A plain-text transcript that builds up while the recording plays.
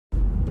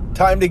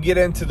Time to get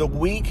into the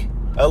Week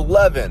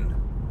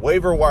 11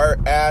 waiver wire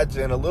ads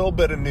and a little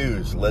bit of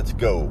news. Let's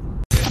go.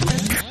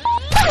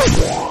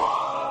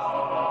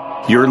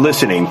 You're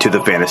listening to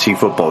the Fantasy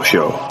Football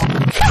Show.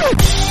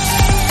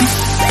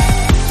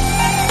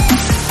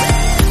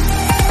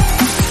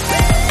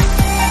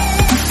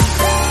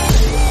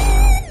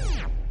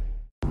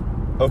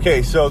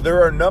 Okay, so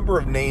there are a number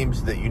of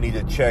names that you need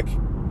to check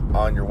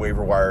on your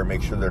waiver wire,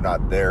 make sure they're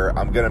not there.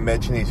 I'm going to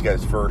mention these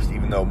guys first,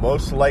 even though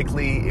most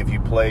likely if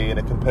you play in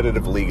a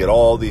competitive league at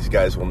all, these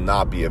guys will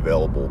not be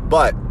available.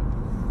 But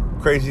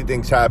crazy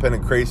things happen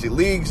in crazy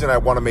leagues, and I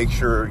want to make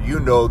sure you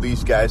know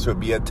these guys would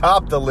be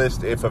atop the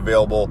list if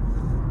available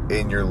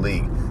in your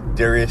league.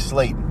 Darius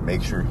Slayton,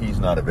 make sure he's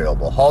not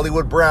available.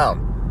 Hollywood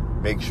Brown,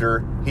 make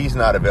sure he's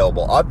not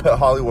available. I'd put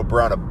Hollywood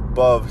Brown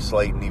above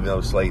Slayton, even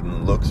though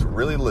Slayton looks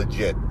really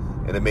legit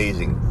and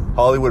amazing.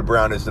 Hollywood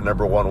Brown is the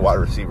number one wide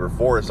receiver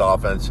for his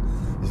offense.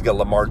 He's got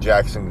Lamar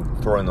Jackson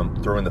throwing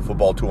the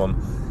football to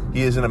him.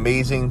 He is an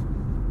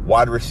amazing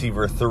wide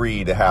receiver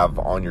 3 to have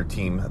on your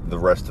team the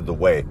rest of the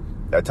way.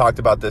 I talked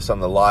about this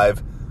on the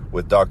live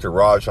with Dr.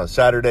 Raj on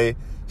Saturday,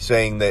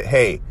 saying that,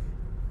 hey,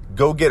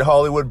 go get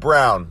Hollywood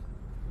Brown.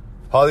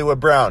 Hollywood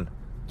Brown,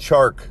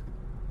 Chark.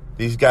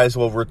 These guys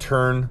will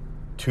return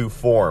to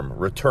form,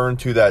 return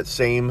to that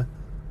same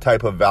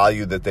type of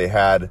value that they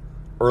had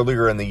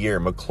earlier in the year.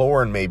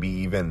 McLaurin maybe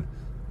even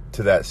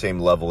to that same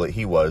level that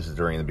he was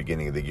during the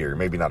beginning of the year.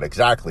 Maybe not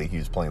exactly. He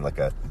was playing like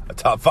a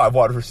top 5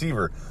 wide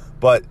receiver.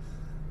 But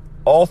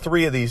all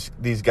 3 of these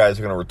guys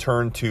are going to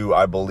return to,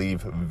 I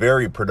believe,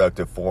 very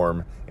productive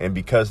form. And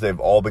because they've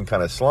all been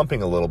kind of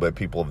slumping a little bit,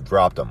 people have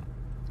dropped them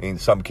in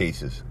some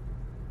cases.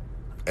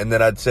 And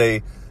then I'd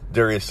say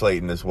Darius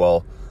Slayton as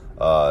well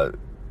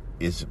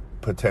is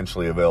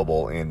potentially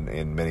available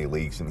in many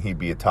leagues, and he'd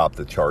be atop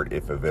the chart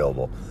if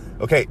available.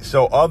 Okay,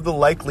 so of the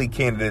likely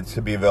candidates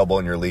to be available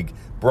in your league,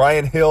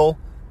 Brian Hill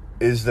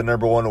is the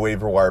number 1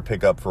 waiver wire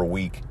pickup for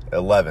Week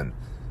 11.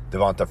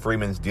 Devonta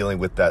Freeman's dealing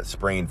with that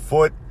sprained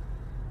foot.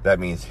 That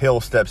means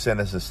Hill steps in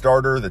as a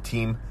starter. The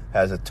team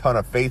has a ton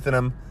of faith in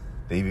him.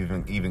 They've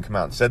even come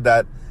out and said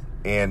that.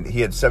 And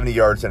he had 70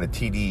 yards and a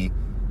TD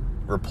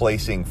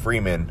replacing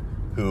Freeman,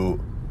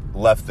 who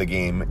left the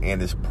game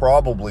and is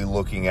probably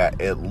looking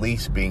at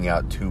least being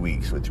out 2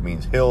 weeks, which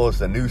means Hill is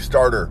the new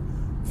starter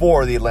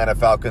for the Atlanta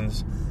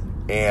Falcons.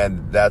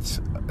 And that's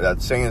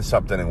saying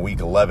something in Week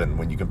 11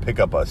 when you can pick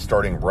up a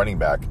starting running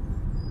back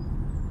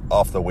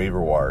off the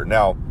waiver wire.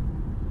 Now,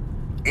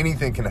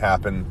 anything can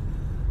happen.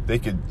 They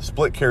could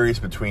split carries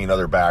between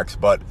other backs,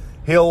 but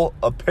Hill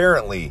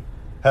apparently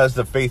has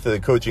the faith of the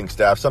coaching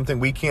staff, something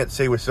we can't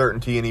say with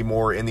certainty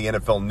anymore in the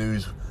NFL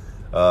news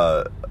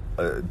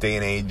day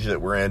and age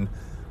that we're in,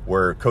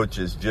 where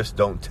coaches just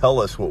don't tell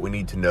us what we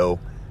need to know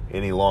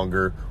any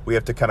longer. We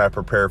have to kind of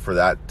prepare for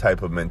that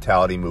type of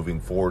mentality moving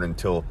forward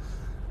until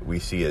we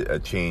see a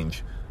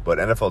change. But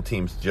NFL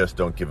teams just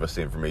don't give us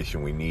the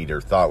information we need or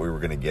thought we were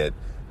going to get.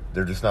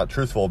 They're just not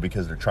truthful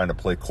because they're trying to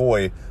play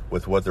coy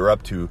with what they're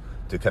up to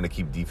kind of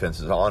keep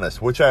defenses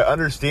honest, which I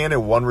understand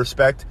in one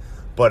respect,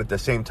 but at the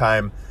same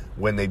time,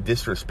 when they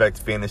disrespect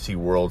fantasy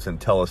worlds and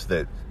tell us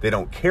that they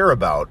don't care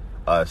about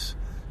us,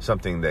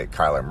 something that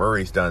Kyler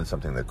Murray's done,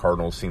 something that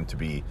Cardinals seem to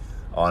be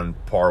on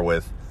par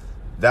with,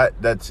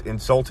 that's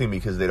insulting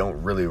because they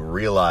don't really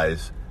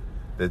realize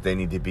that they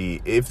need to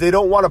be, if they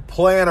don't want to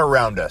plan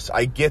around us.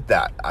 I get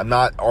that. I'm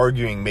not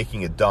arguing,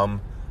 making a dumb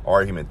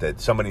argument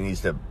that somebody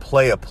needs to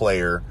play a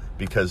player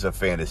because of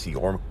fantasy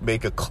or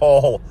make a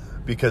call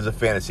because of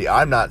fantasy.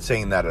 I'm not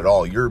saying that at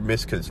all. You're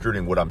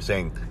misconstruing what I'm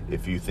saying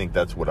if you think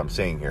that's what I'm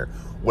saying here.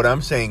 What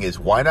I'm saying is,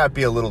 why not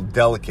be a little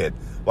delicate?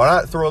 Why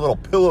not throw a little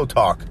pillow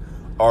talk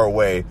our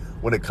way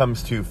when it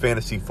comes to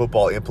fantasy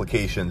football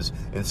implications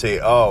and say,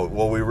 oh,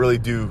 well, we really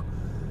do,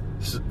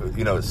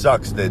 it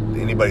sucks that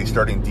anybody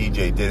starting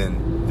DJ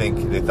didn't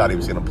think, they thought he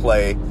was going to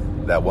play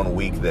that 1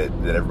 week that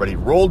everybody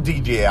rolled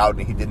DJ out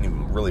and he didn't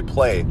even really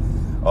play.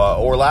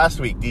 Or last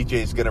week,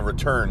 DJ's going to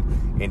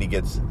return and he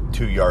gets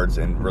 2 yards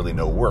and really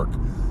no work.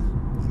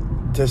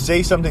 To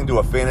say something to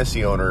a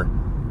fantasy owner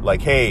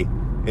like, hey,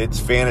 it's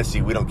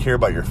fantasy, we don't care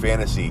about your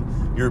fantasy,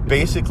 you're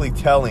basically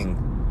telling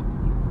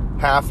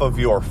half of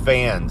your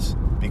fans,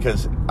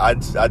 because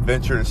I'd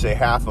venture to say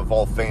half of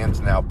all fans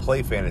now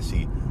play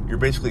fantasy, you're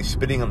basically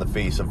spitting on the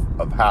face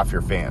of half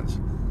your fans.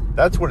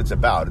 That's what it's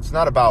about. It's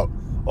not about,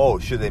 oh,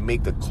 should they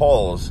make the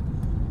calls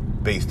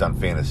based on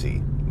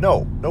fantasy?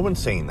 No one's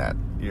saying that.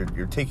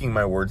 You're taking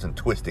my words and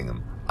twisting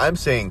them. I'm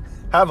saying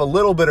have a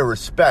little bit of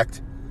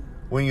respect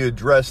when you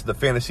address the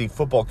fantasy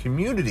football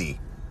community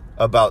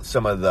about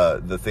some of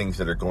the things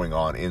that are going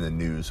on in the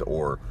news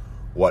or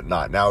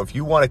whatnot. Now, if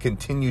you want to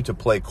continue to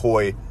play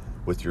coy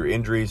with your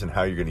injuries and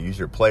how you're going to use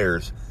your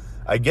players,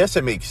 I guess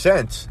it makes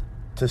sense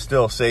to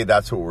still say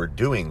that's what we're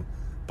doing,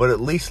 but at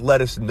least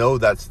let us know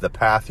that's the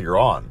path you're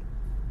on.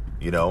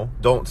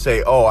 Don't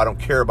say, oh, I don't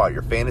care about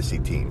your fantasy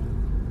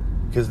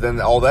team, because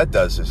then all that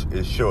does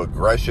is show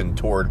aggression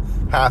toward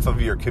half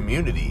of your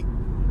community.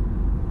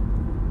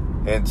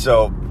 And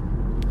so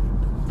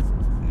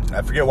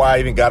I forget why I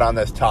even got on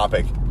this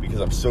topic,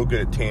 because I'm so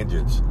good at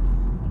tangents.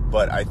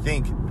 But I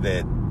think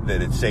that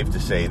it's safe to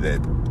say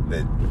that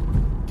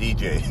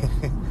DJ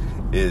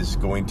is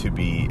going to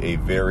be a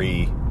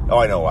very... Oh,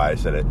 I know why I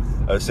said it.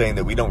 I was saying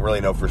that we don't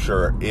really know for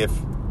sure if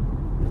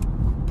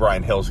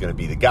Brian Hill's going to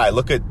be the guy.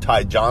 Look at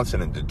Ty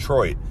Johnson in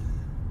Detroit.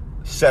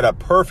 Set up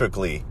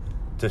perfectly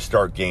to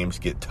start games,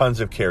 get tons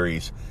of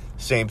carries.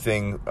 Same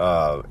thing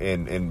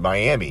in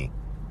Miami.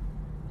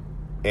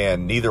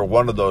 And neither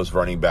one of those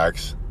running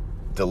backs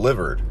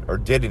delivered or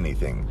did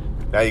anything.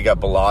 Now you got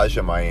Balaj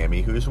in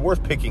Miami, who's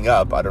worth picking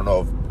up. I don't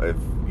know if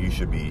you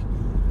should be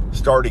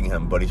starting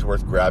him, but he's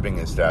worth grabbing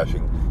and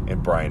stashing.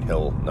 And Brian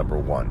Hill, number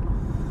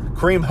 1.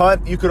 Kareem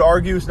Hunt, you could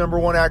argue, is number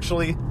 1,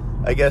 actually,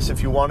 I guess,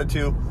 if you wanted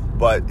to.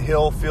 But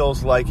Hill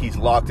feels like he's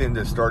locked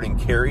into starting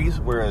carries,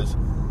 whereas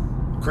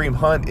Kareem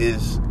Hunt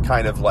is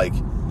kind of like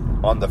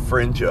on the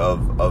fringe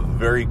of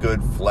very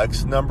good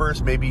flex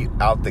numbers, maybe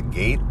out the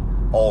gate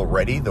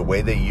already, the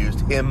way they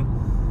used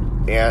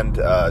him and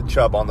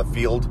Chubb on the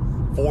field.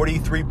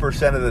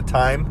 43% of the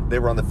time they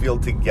were on the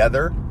field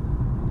together.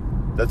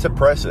 That's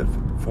impressive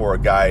for a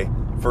guy,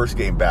 first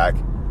game back.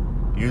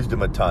 Used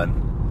him a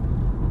ton.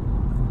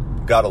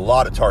 Got a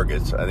lot of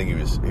targets. I think he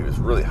was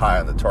really high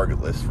on the target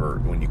list for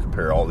when you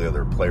compare all the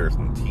other players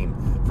in the team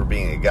for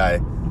being a guy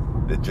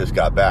that just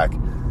got back.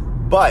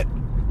 But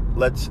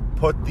let's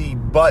put the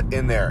but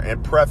in there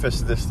and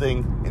preface this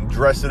thing and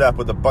dress it up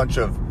with a bunch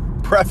of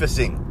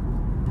prefacing.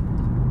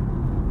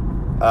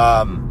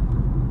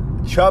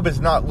 Chubb is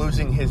not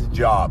losing his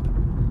job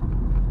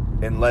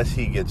unless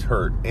he gets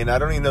hurt. And I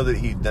don't even know that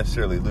he'd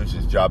necessarily lose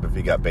his job if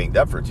he got banged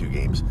up for 2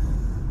 games.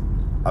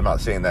 I'm not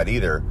saying that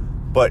either.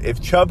 But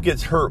if Chubb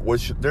gets hurt,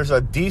 which there's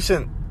a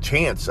decent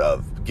chance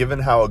of, given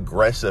how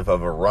aggressive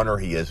of a runner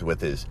he is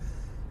with his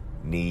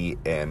knee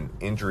and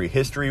injury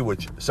history,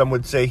 which some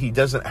would say he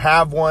doesn't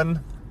have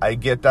one. I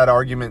get that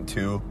argument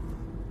too.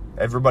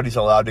 Everybody's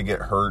allowed to get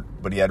hurt,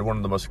 but he had one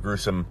of the most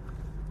gruesome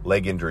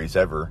leg injuries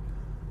ever.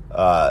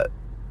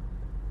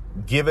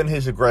 Given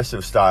his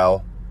aggressive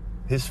style,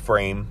 his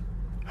frame,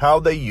 how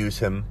they use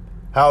him,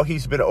 how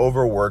he's been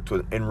overworked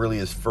in really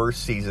his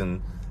first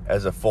season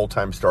as a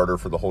full-time starter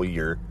for the whole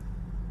year,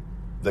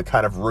 the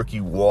kind of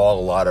rookie wall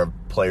a lot of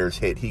players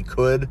hit. He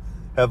could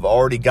have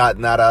already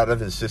gotten that out of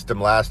his system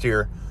last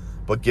year,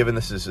 but given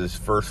this is his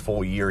first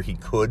full year, he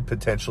could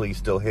potentially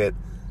still hit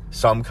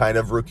some kind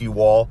of rookie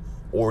wall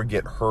or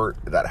get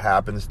hurt. That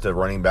happens to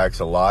running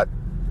backs a lot.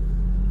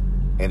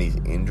 And he's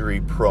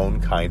injury-prone,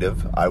 kind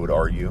of, I would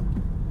argue.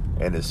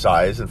 And his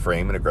size and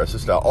frame and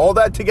aggressive style, all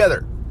that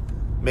together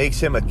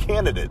makes him a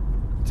candidate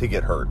to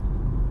get hurt.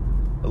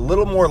 A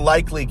little more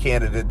likely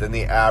candidate than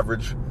the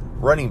average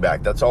running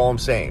back. That's all I'm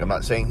saying. I'm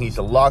not saying he's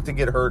a lock to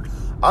get hurt.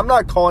 I'm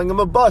not calling him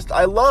a bust.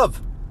 I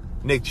love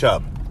Nick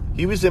Chubb.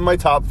 He was in my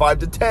top 5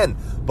 to 10.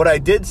 But I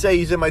did say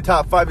he's in my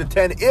top 5 to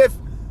 10 if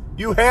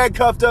you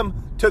handcuffed him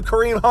to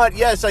Kareem Hunt.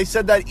 Yes, I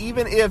said that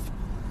even if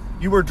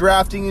you were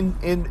drafting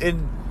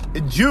in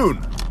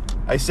June.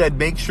 I said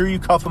make sure you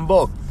cuff them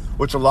both,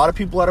 which a lot of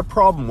people had a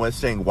problem with,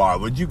 saying, why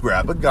would you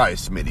grab a guy,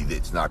 Smitty,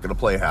 that's not going to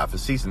play half a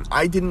season?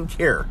 I didn't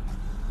care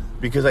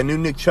because I knew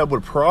Nick Chubb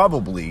would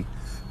probably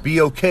be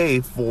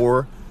okay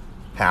for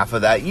half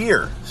of that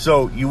year.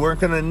 So you weren't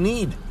going to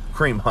need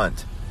Kareem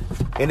Hunt.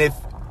 And if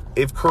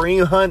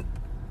Kareem Hunt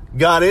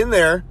got in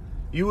there,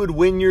 you would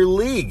win your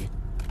league.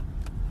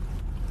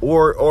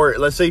 Or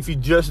let's say if you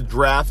just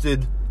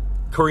drafted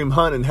Kareem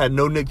Hunt and had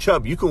no Nick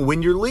Chubb, you can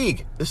win your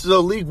league. This is a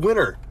league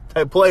winner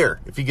type player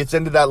if he gets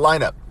into that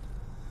lineup.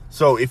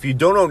 So if you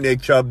don't own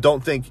Nick Chubb,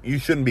 don't think you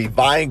shouldn't be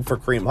vying for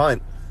Kareem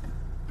Hunt.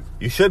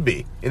 You should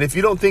be. And if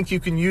you don't think you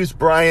can use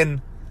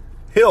Brian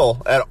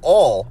Hill at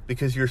all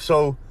because you're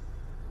so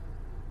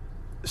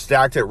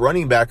stacked at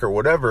running back or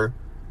whatever,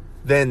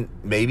 then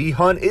maybe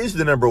Hunt is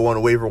the number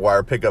 1 waiver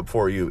wire pickup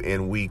for you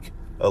in week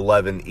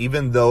 11,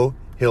 even though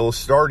Hill's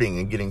starting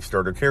and getting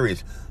starter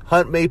carries.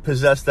 Hunt may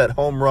possess that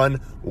home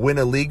run, win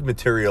a league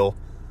material,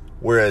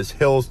 whereas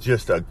Hill's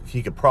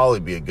he could probably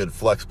be a good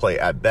flex play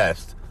at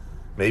best.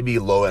 Maybe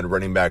low-end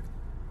running back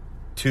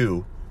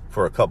 2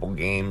 for a couple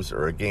games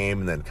or a game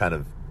and then kind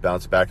of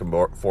bounce back and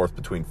forth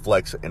between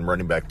flex and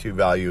running back 2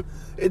 value.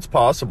 It's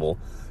possible.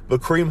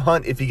 But Kareem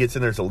Hunt, if he gets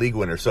in there, is a league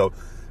winner. So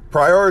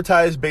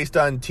prioritize based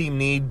on team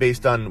need,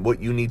 based on what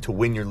you need to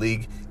win your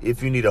league.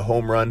 If you need a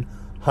home run,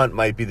 Hunt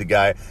might be the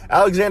guy.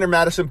 Alexander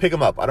Madison, pick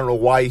him up. I don't know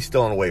why he's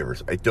still on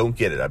waivers. I don't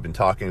get it. I've been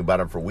talking about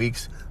him for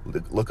weeks.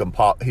 Look him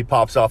pop. He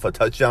pops off a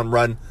touchdown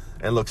run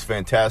and looks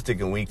fantastic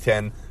in week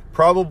 10.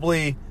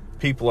 Probably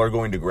people are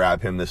going to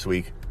grab him this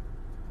week,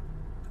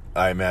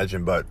 I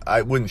imagine, but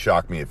it wouldn't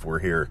shock me if we're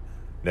here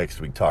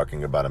next week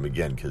talking about him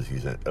again because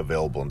he's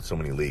available in so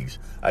many leagues.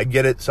 I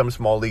get it. Some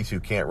small leagues you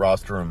can't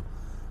roster him,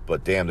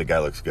 but damn, the guy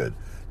looks good.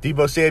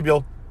 Deebo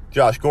Samuel,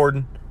 Josh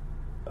Gordon,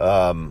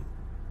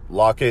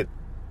 Lockett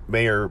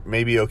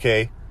may be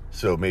okay,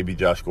 so maybe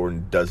Josh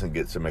Gordon doesn't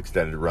get some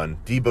extended run.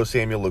 Deebo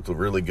Samuel looked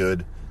really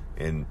good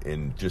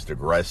and just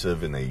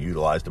aggressive, and they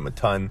utilized him a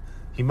ton.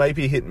 He might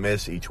be hit and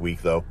miss each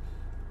week, though.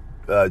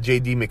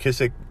 J.D.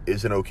 McKissick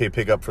is an okay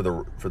pickup for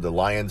the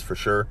Lions for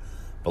sure.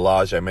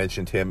 Balaj, I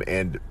mentioned him,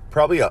 and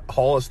probably a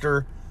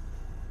Hollister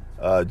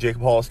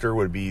Jacob Hollister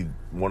would be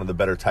one of the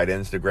better tight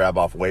ends to grab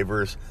off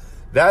waivers.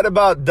 That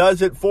about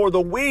does it for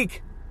the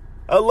week.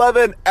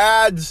 11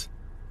 ads.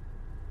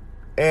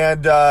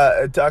 And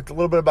I talked a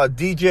little bit about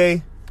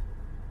DJ.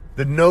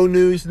 The no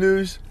news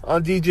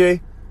on DJ.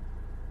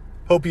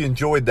 Hope you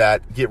enjoyed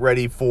that. Get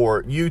ready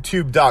for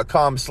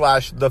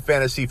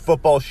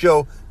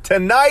youtube.com/thefantasyfootballshow.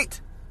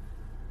 Tonight,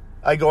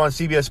 I go on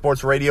CBS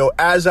Sports Radio,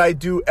 as I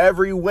do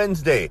every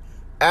Wednesday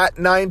at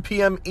 9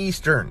 p.m.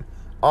 Eastern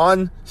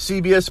on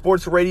CBS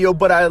Sports Radio,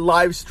 but I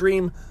live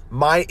stream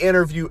my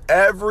interview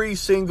every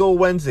single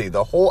Wednesday,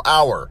 the whole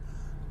hour.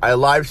 I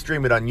live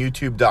stream it on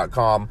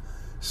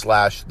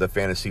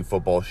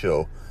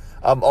youtube.com/thefantasyfootballshow.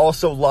 I'm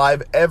also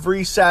live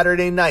every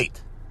Saturday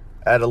night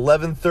at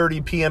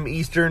 11:30 p.m.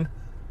 Eastern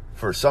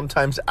for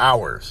sometimes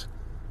hours.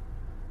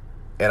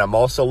 And I'm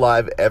also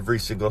live every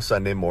single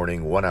Sunday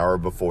morning, 1 hour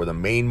before the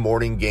main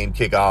morning game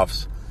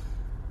kickoffs.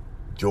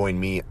 Join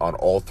me on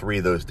all three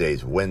of those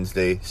days,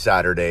 Wednesday,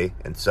 Saturday,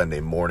 and Sunday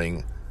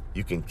morning.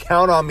 You can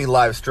count on me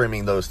live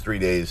streaming those 3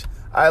 days.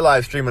 I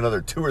live stream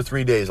another 2 or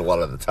 3 days a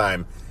lot of the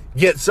time.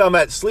 Get some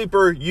at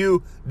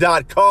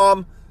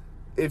sleeperu.com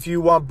if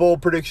you want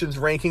bold predictions,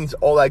 rankings,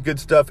 all that good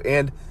stuff.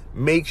 And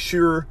make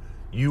sure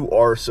you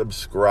are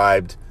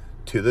subscribed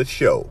to the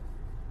show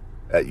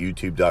at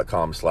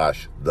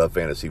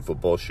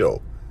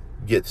youtube.com/thefantasyfootballshow.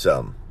 Get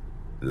some.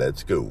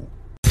 Let's go.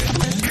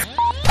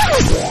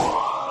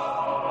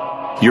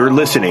 You're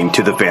listening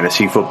to the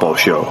Fantasy Football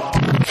Show.